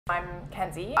I'm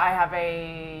Kenzie. I have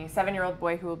a 7-year-old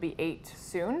boy who will be 8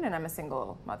 soon, and I'm a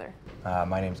single mother.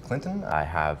 My name's Clinton. I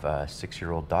have a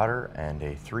 6-year-old daughter and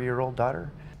a 3-year-old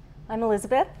daughter. I'm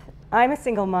Elizabeth. I'm a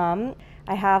single mom.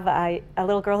 I have a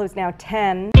little girl who's now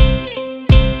 10. When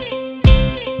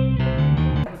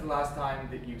was the last time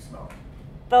that you smoked?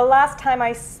 The last time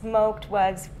I smoked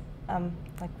was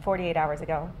like 48 hours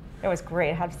ago. It was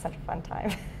great. I had such a fun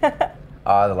time.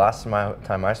 The last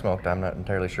time I smoked, I'm not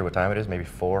entirely sure what time it is, maybe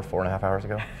 4.5 hours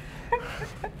ago.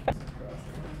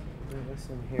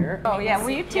 Listen here. Oh yeah, will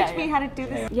you teach me how to do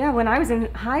this? Yeah, when I was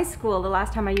in high school, the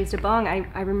last time I used a bong,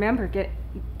 I remember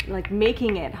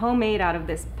making it homemade out of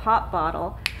this pop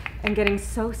bottle and getting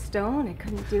so stoned I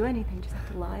couldn't do anything, just have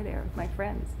to lie there with my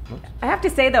friends. Oops. I have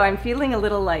to say though, I'm feeling a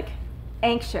little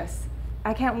anxious.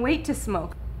 I can't wait to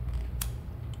smoke.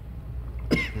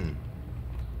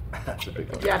 That's a big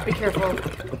one. Yeah, be careful.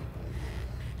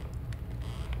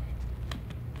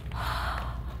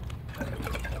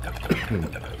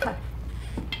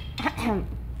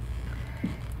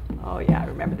 Oh yeah, I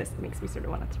remember this. It makes me sort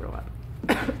of want to throw up.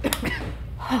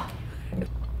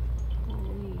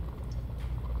 Holy.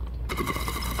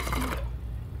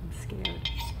 I'm scared.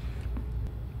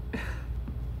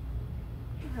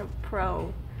 You're a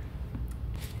pro.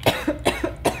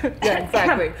 Yeah,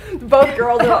 exactly. Both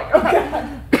girls are like, oh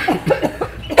god.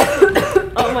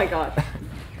 Oh my god.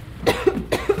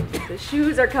 The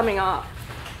shoes are coming off.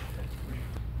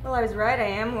 Well, I was right. I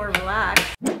am more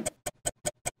relaxed.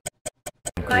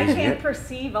 I can't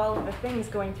perceive all of the things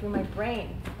going through my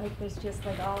brain. Like there's just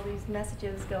all these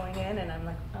messages going in, and I'm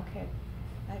like, okay,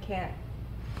 I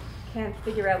can't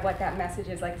figure out what that message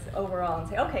is like overall and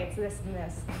say, okay, it's this and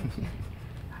this.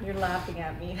 You're laughing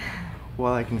at me.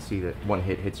 Well, I can see that one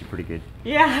hit hits you pretty good.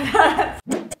 Yeah.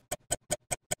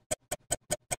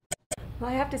 Well,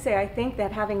 I have to say, I think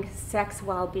that having sex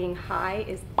while being high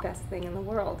is the best thing in the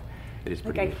world. It is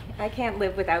pretty good. I can't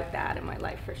live without that in my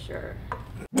life for sure.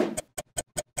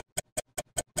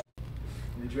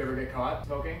 Did you ever get caught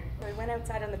smoking? I went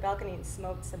outside on the balcony and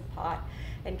smoked some pot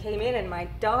and came in, and my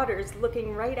daughter's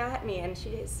looking right at me, and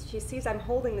she sees I'm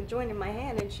holding the joint in my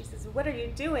hand, and she says, "What are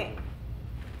you doing?"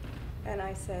 And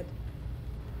I said,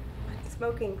 "I'm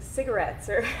smoking cigarettes."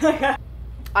 Or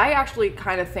I actually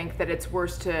kind of think that it's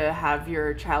worse to have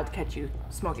your child catch you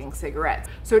smoking cigarettes.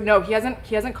 So no, he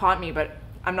hasn't caught me, but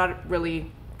I'm not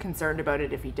really concerned about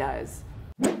it if he does.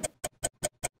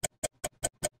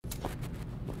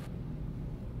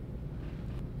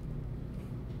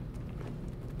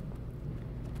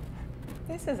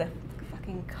 This is a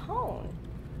fucking cone.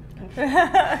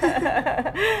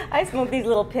 I smoke these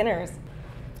little pinners.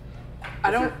 I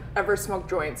don't ever smoke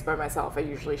joints by myself. I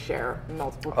usually share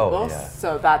multiple people. Oh, yeah.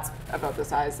 So that's about the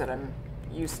size that I'm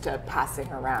used to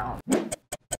passing around.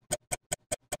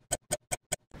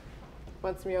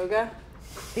 Want some yoga?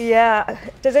 Yeah.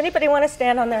 Does anybody want to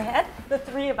stand on their head? The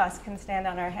 3 of us can stand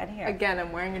on our head here. Again,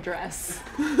 I'm wearing a dress.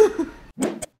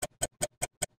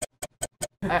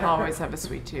 I always have a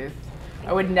sweet tooth.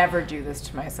 I would never do this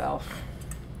to myself,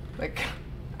 like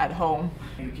at home.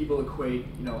 And people equate,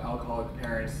 alcoholic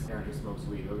parents who smokes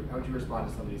weed. How would you respond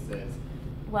to somebody who says?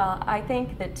 Well, I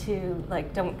think the two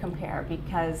don't compare,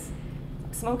 because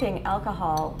smoking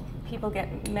alcohol, people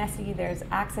get messy, there's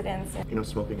accidents.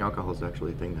 Smoking alcohol is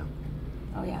actually a thing now.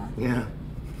 Oh yeah? Yeah.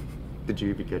 Did you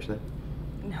even catch that?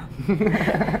 No.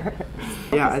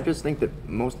 Yeah, I just think that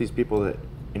most of these people that,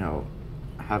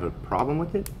 have a problem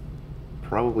with it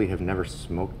probably have never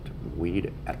smoked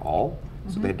weed at all,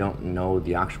 so they don't know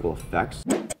the actual effects.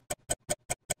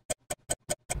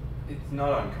 It's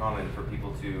not uncommon for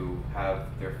people to have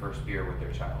their first beer with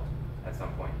their child at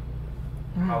some point.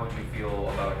 How would you feel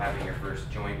about having your first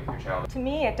joint with your child? To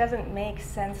me, it doesn't make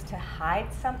sense to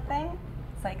hide something.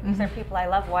 It's like, these are people I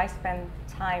love, why spend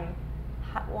time,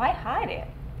 why hide it?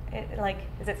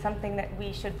 Is it something that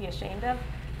we should be ashamed of?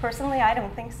 Personally, I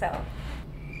don't think so.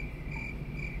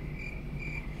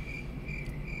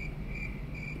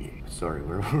 Sorry,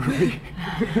 where were we?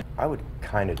 I would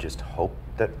kind of just hope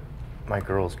that my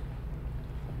girls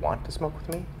want to smoke with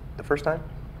me the first time.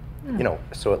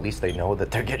 So at least they know that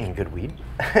they're getting good weed.